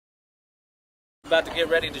about to get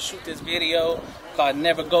ready to shoot this video called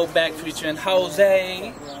Never Go Back, featuring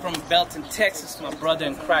HOZAY from Belton, Texas, my brother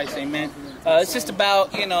in Christ, amen. It's just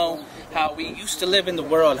about, you know, how we used to live in the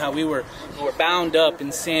world, how we were bound up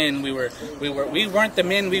in sin. We weren't the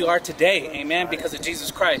men we are today, amen, because of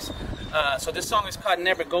Jesus Christ. So this song is called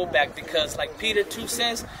Never Go Back because, like Peter 2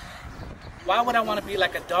 says, why would I want to be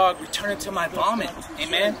like a dog returning to my vomit?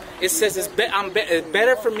 Amen. It says it's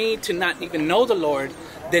better for me to not even know the Lord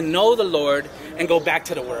than know the Lord and go back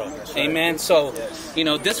to the world. Amen. So, you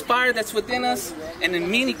know, this fire that's within us and the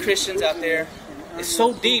many Christians out there is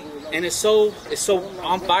so deep and it's so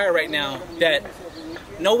on fire right now that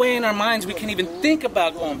no way in our minds we can even think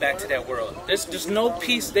about going back to that world. There's no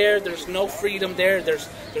peace there. There's no freedom there.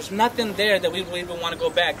 There's nothing there that we even want to go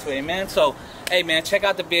back to. Amen. So, hey man, check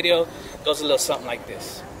out the video. It goes a little something like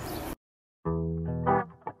this.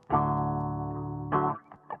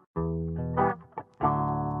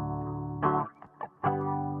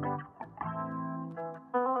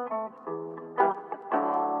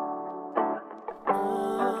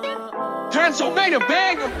 Transylvania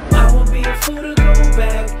banger. I won't be a fool to go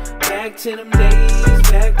back to them days,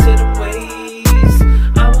 back to them ways.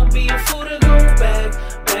 I won't be a fool to go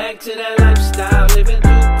back to that lifestyle, living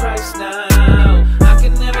through Christ now. I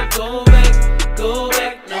can never go back,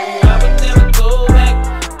 no, I would never go back.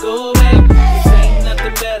 This ain't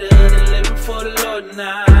nothing better than living for the Lord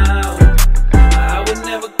now. I would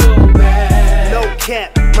never go back. No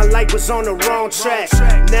cap, my life was on the wrong track.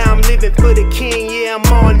 Now I'm living for the King, yeah,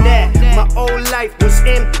 I'm on that. My old life was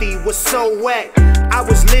empty, was so whack. I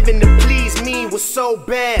was living to please me, was so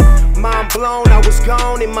bad. Mind blown, I was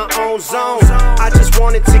gone in my own zone. I just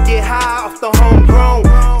wanted to get high off the homegrown.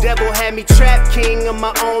 Devil had me trapped, king of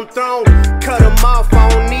my own throne. Cut him off, I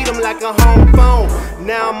don't need him like a home phone.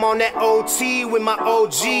 Now I'm on that OT with my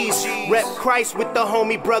OGs. Rep Christ with the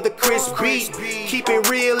homie brother ChrisB. Keep it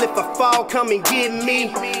real, if I fall, come and get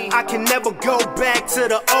me. I can never go back to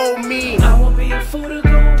the old me. I won't be a fool to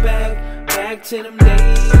go back to them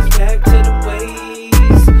days, back to them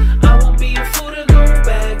ways. I won't be a fool to go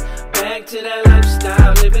back to that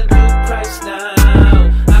lifestyle, living through Christ now.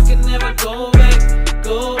 I can never go back,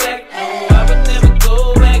 no, I would never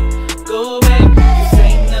go back. This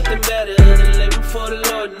ain't nothing better than living for the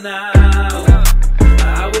Lord now.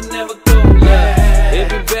 I would never go back. It'd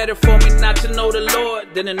be better for me not to know the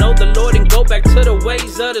Lord than to know the Lord and go back to the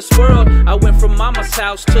ways of this world. I went from mama's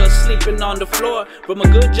house to sleeping on the floor, from a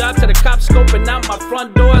good job to the cops scoping out my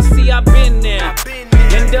front door. See, I've been there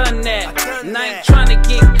and done that, and I ain't trying to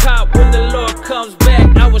get caught when the Lord comes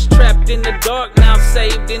back. I was trapped in the dark, now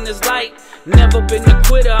saved in His light. Never been a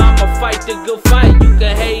quitter, I'ma fight the good fight. You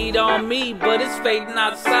can hate on me, but it's fading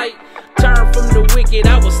out of sight. Turn from the wicked,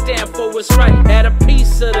 I will stand for what's right. Had a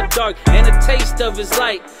piece of the dark and a taste of His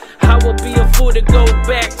light. I will be a fool to go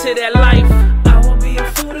back to that life. I won't be a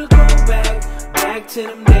fool to go back to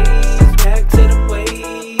them days, back to them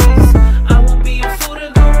ways. I won't be a fool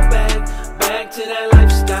to go back to that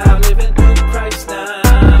lifestyle, living through Christ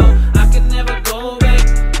now. I can never go back,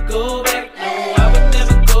 no, I would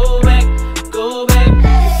never go back.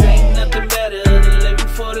 This ain't nothing better than living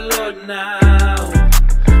for the Lord now.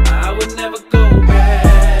 I would never go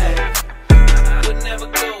back. I would never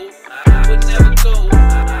go. I would never go.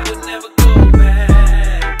 I would never go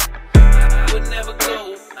back. I would never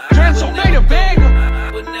go. Transylvania banger.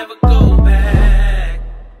 I would never go back.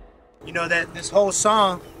 You know that this whole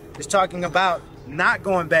song is talking about not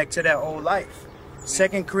going back to that old life.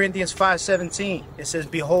 2 Corinthians 5:17, it says,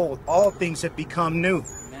 behold, all things have become new.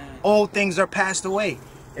 Old things are passed away.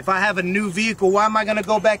 If I have a new vehicle, why am I going to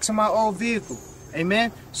go back to my old vehicle?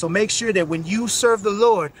 Amen. So make sure that when you serve the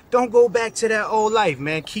Lord, don't go back to that old life,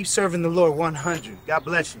 man. Keep serving the Lord 100. God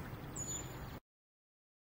bless you.